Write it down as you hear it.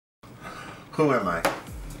Who am I?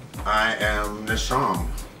 I am Nashom.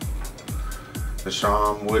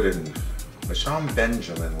 Nashom Wooden. Nashom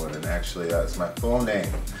Benjamin Wooden, actually, that's my full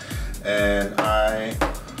name. And I've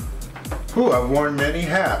worn many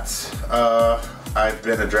hats. I've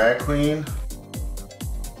been a drag queen.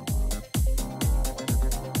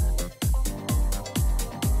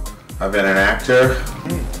 I've been an actor.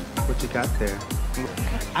 Hey, what you got there?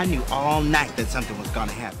 I knew all night that something was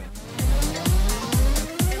gonna happen.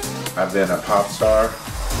 I've been a pop star.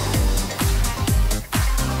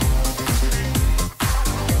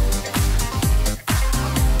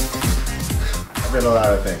 I've been a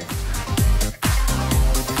lot of things.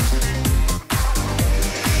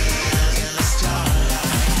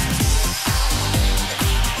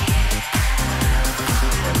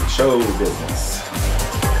 In show business.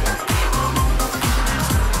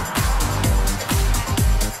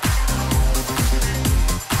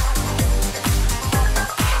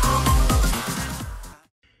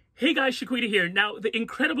 Hey guys, Shaquita here. Now, the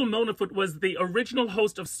incredible Mona Foot was the original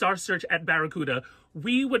host of Star Search at Barracuda.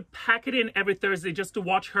 We would pack it in every Thursday just to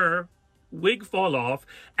watch her wig fall off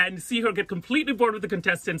and see her get completely bored with the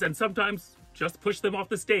contestants and sometimes just push them off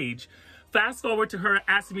the stage. Fast forward to her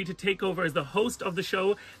asking me to take over as the host of the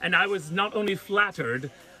show, and I was not only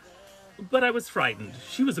flattered, but I was frightened.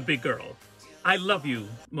 She was a big girl. I love you,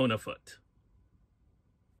 Mona Foot.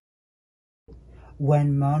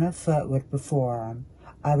 When Mona Foot would perform,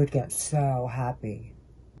 I would get so happy.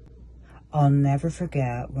 I'll never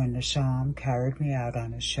forget when Nashom carried me out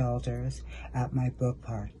on his shoulders at my book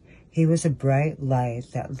part. He was a bright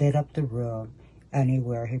light that lit up the room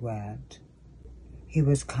anywhere he went. He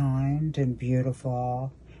was kind and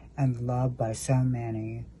beautiful and loved by so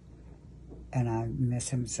many, and I miss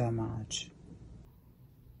him so much.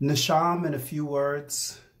 Nashom, in a few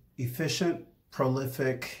words: efficient,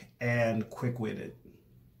 prolific, and quick-witted.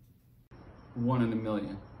 1 in a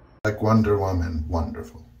million. Like Wonder Woman,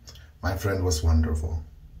 wonderful. My friend was wonderful.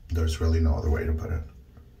 There's really no other way to put it.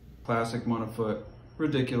 Classic Mona Foot,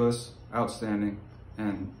 ridiculous, outstanding,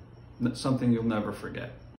 and something you'll never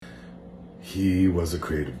forget. He was a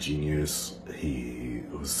creative genius. He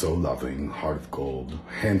was so loving, heart of gold,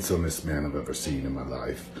 handsomest man I've ever seen in my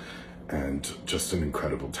life, and just an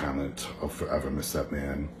incredible talent. I'll forever miss that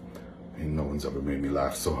man. And no one's ever made me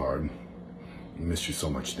laugh so hard. I miss you so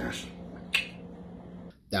much, Nash.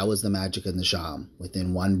 That was the magic of Nashom.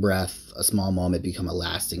 Within one breath, a small moment become a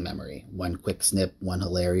lasting memory. One quick snip, one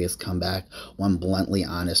hilarious comeback, one bluntly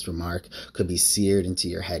honest remark could be seared into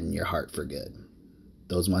your head and your heart for good.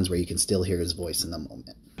 Those ones where you can still hear his voice in the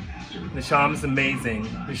moment. Nashom is amazing.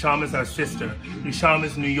 Nashom is our sister. Nashom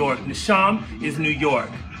is New York. Nashom is New York.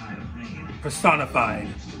 Personified.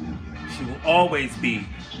 She will always be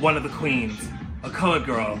one of the queens, a colored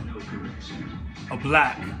girl, a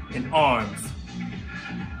black in arms,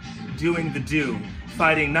 doing the do,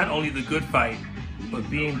 fighting not only the good fight, but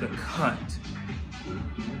being the cunt.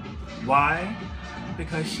 Why?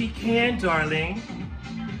 Because she can, darling,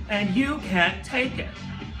 and you can't take it.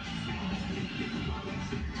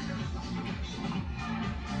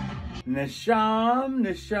 Nashom,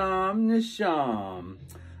 Nashom, Nashom.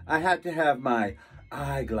 I had to have my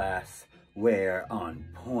eyeglass wear on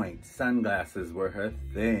point. Sunglasses were her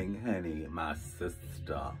thing, honey, my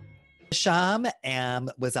sister. Nashom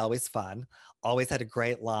was always fun. Always had a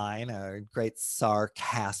great line, a great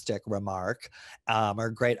sarcastic remark, or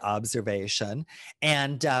great observation.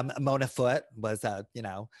 And Mona Foot was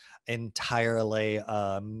entirely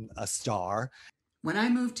a star. When I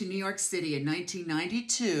moved to New York City in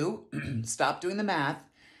 1992, stop doing the math,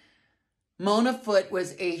 Mona Foot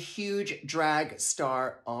was a huge drag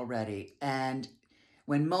star already. And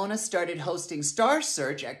when Mona started hosting Star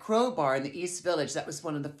Search at Crowbar in the East Village, that was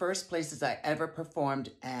one of the first places I ever performed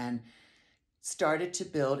and started to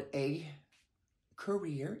build a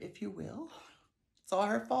career, if you will. It's all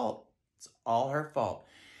her fault. It's all her fault.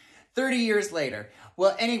 30 years later.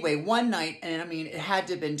 Well, anyway, one night, and I mean, it had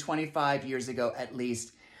to have been 25 years ago at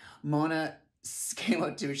least, Mona came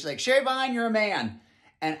up to me. She's like, "Sherry Vine, you're a man."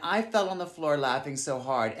 And I fell on the floor laughing so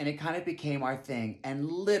hard, and it kind of became our thing.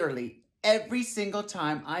 And literally, every single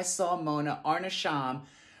time I saw Mona or Nashom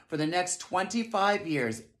for the next 25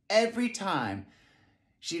 years, every time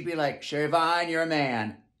she'd be like, "Sherry Vine, you're a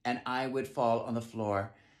man." And I would fall on the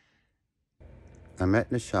floor. I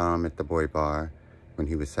met Nashom at the Boy Bar when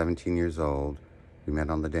he was 17 years old. We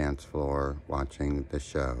met on the dance floor watching the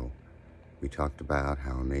show. We talked about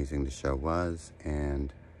how amazing the show was,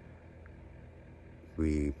 and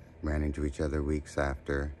we ran into each other weeks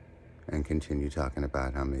after and continued talking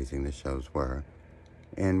about how amazing the shows were.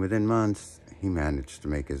 And within months, he managed to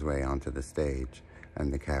make his way onto the stage.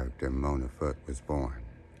 and the character Mona Foot was born.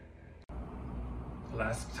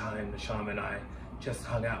 Last time Nashom and I just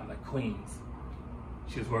hung out like queens.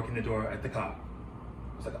 She was working the door at the Cock.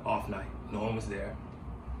 It was like an off night. No one was there.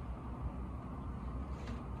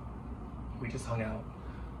 We just hung out.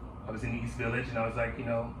 I was in the East Village and I was like, you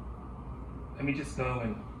know, let me just go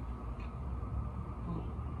and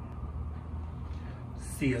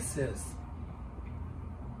see a sis.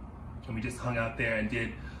 And we just hung out there and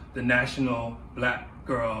did the national black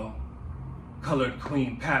girl colored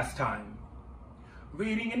queen pastime.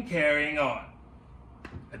 Reading and carrying on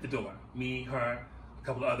at the door. Me, her, a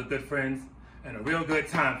couple of other good friends, and a real good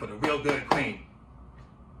time for the real good queen.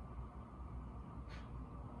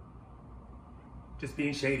 Just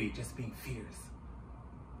being shady, just being fierce.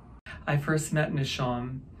 I first met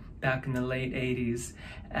Nashom back in the late 80s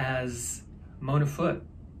as Mona Foot,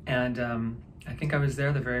 and I think I was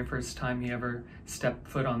there the very first time he ever stepped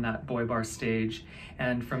foot on that boy bar stage,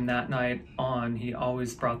 and from that night on he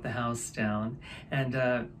always brought the house down,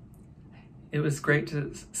 and it was great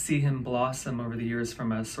to see him blossom over the years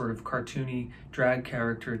from a sort of cartoony drag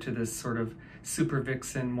character to this sort of super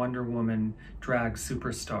vixen Wonder Woman drag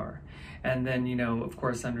superstar. And then, you know, of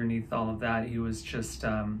course, underneath all of that, he was just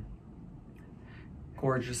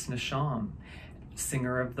gorgeous Nashom,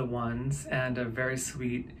 singer of the Ones, and a very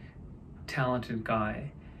sweet, talented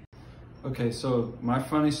guy. Okay, so my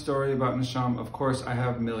funny story about Nashom, of course, I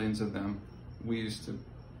have millions of them. We used to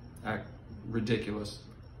act ridiculous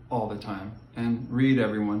all the time and read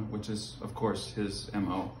everyone, which is, of course, his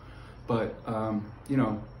MO. But, you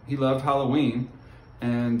know, he loved Halloween,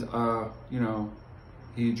 and, you know,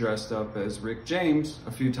 he dressed up as Rick James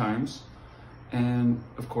a few times, and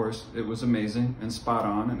of course it was amazing and spot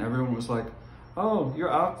on, and everyone was like, oh,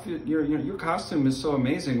 your outfit, your costume is so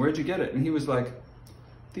amazing, where'd you get it? And he was like,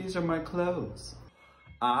 these are my clothes.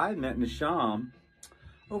 I met Nashom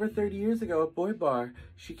over 30 years ago at Boy Bar.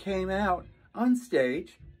 She came out on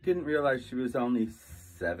stage, didn't realize she was only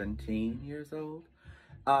 17 years old,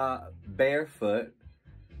 barefoot,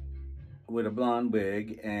 with a blonde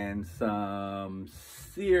wig and some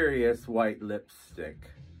serious white lipstick,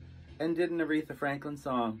 and did an Aretha Franklin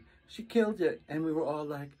song. She killed it, and we were all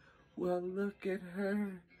like, well, look at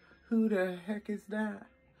her. Who the heck is that?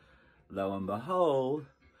 Lo and behold,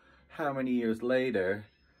 how many years later,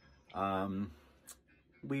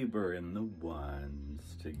 we were in the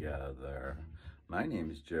Ones together. My name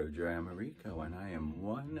is Jojo Americo, and I am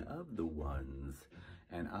one of the Ones,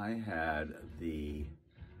 and I had the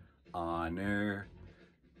honor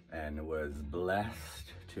and was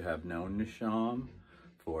blessed to have known Nashom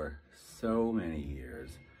for so many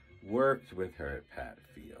years, worked with her at Pat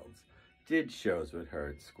Fields, did shows with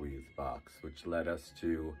her at Squeeze Box, which led us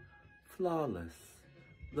to Flawless,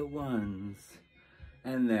 the Ones,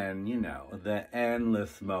 and then, you know, the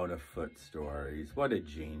endless Mona Foot stories. What a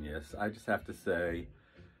genius. I just have to say,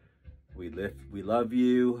 we love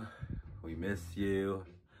you, we miss you,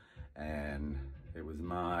 and it was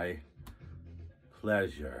my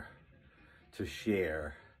pleasure to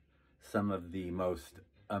share some of the most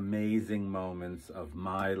amazing moments of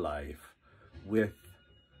my life with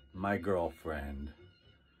my girlfriend,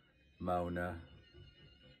 Mona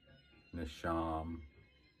Nashom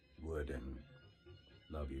Wooden.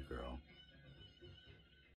 Love you, girl.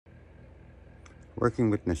 Working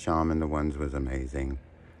with Nashom and the Ones was amazing.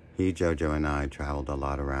 He, Jojo, and I traveled a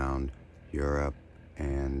lot around Europe,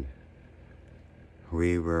 and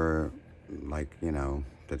we were like, you know,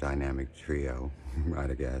 the dynamic trio, right,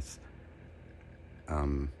 I guess.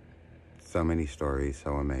 So many stories,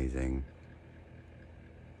 so amazing.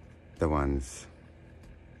 The Ones,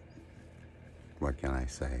 what can I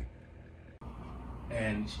say?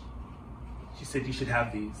 And she said, you should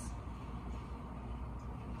have these.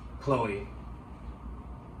 Chloe,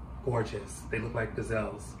 gorgeous. They look like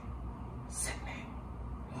gazelles. Sydney.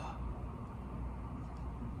 Oh.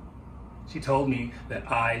 She told me that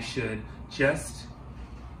I should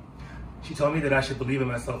she told me that I should believe in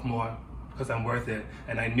myself more because I'm worth it,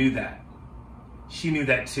 and I knew that. She knew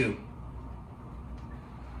that too.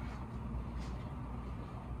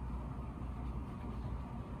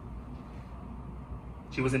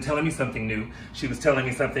 She wasn't telling me something new. She was telling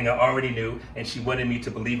me something I already knew, and she wanted me to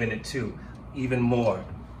believe in it too, even more.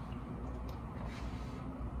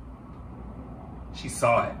 She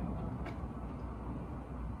saw it.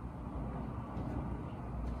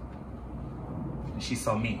 She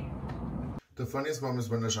saw me. The funniest moments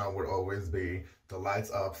with Nashom would always be the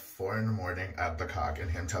lights up 4 in the morning at the Cock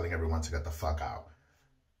and him telling everyone to get the fuck out.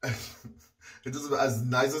 It just, as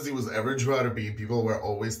nice as he was ever trying to be, people were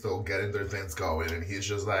always still getting their things going. And he's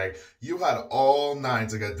just like, you had all night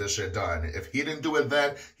to get this shit done. If he didn't do it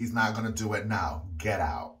then, he's not going to do it now. Get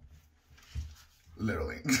out.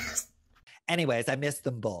 Literally. Anyways, I missed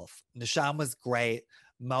them both. Nashom was great.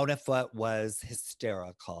 Mona Foot was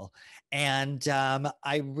hysterical. And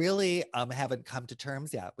I really haven't come to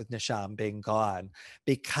terms yet with Nashom being gone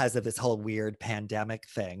because of this whole weird pandemic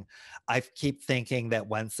thing. I keep thinking that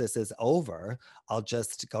once this is over, I'll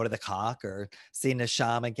just go to the Cock or see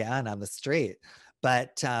Nashom again on the street.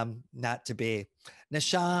 But not to be.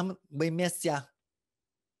 Nashom, we miss ya.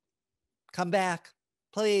 Come back,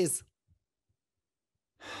 please.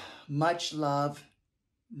 Much love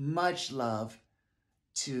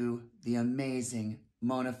to the amazing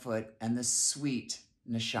Mona Foot and the sweet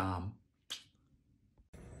Nashom.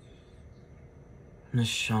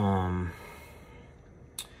 Nashom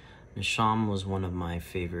was one of my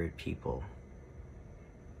favorite people,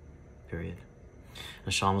 period.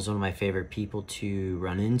 Nashom was one of my favorite people to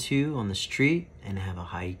run into on the street and have a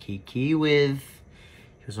high kiki with.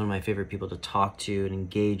 He was one of my favorite people to talk to and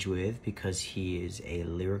engage with because he is a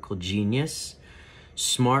lyrical genius,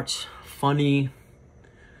 smart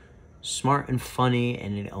and funny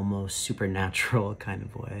in an almost supernatural kind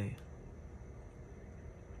of way.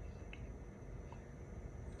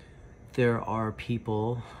 There are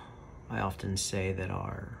people, I often say, that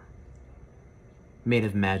are made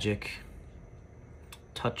of magic,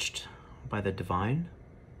 touched by the divine.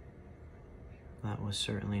 That was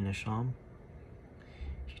certainly Nashom.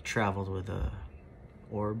 He traveled with a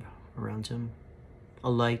orb around him, a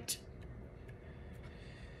light.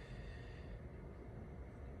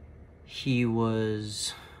 He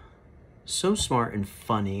was so smart and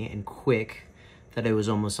funny and quick that it was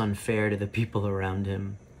almost unfair to the people around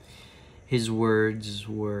him. His words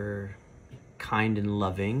were kind and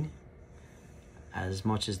loving as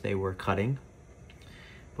much as they were cutting.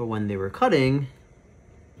 But when they were cutting,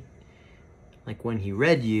 like when he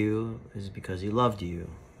read you, is because he loved you.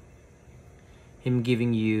 Him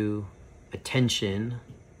giving you attention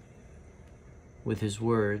with his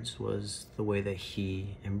words was the way that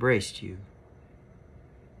he embraced you.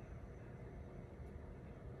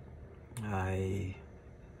 I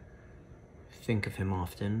think of him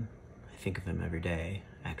often. I think of him every day,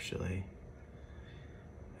 actually.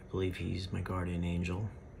 I believe he's my guardian angel,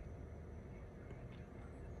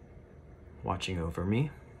 watching over me,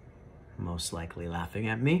 most likely laughing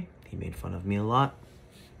at me. He made fun of me a lot.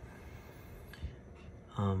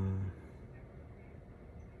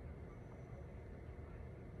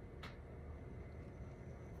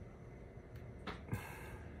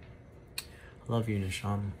 Love you,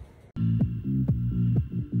 Nashom.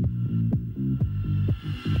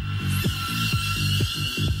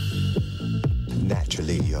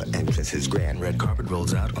 Naturally, your entrance is grand. Red carpet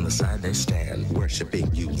rolls out, on the side they stand,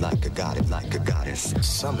 worshiping you like a goddess.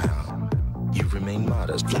 Somehow, you remain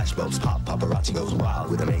modest. Flashbulbs pop, paparazzi goes wild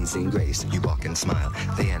with amazing grace. You walk and smile,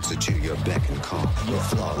 they answer to your beck and call. You're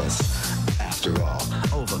flawless, after all.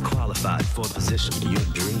 Overqualified for the position. Your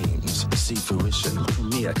dreams see fruition.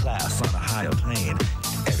 Premier class on a higher plane.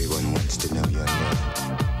 Everyone wants to know your name.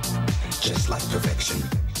 Just like perfection.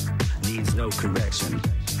 Needs no correction.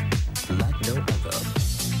 Like no other.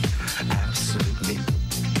 Absolutely.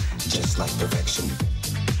 Just like perfection.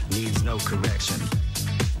 Needs no correction.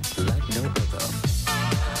 Like no other.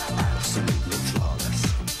 Absolutely flawless.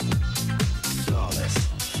 Flawless.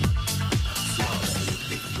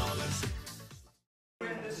 Flawlessly flawless.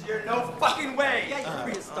 This year, no fucking way! Yeah, you're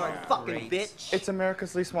prehistoric fucking bitch. It's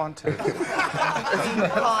America's Least Wanted.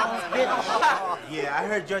 Yeah, I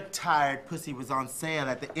heard your tired pussy was on sale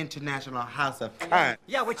at the International House of Cunt.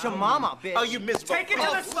 Yeah, with your mama, bitch. Oh, you missed. Take it to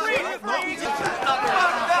the street, please! Get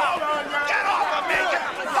off of me! Get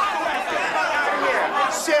out of here!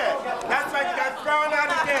 Shit! That's why you got thrown out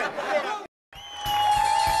again.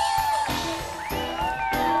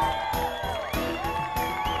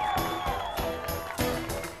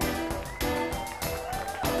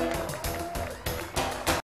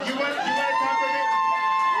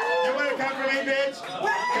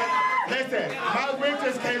 Listen, my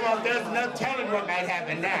winters came off. There's no telling what might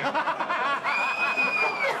happen now.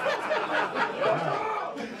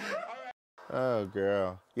 Oh,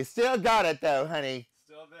 girl. You still got it, though, honey.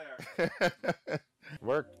 Still there.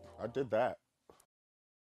 Worked. I did that.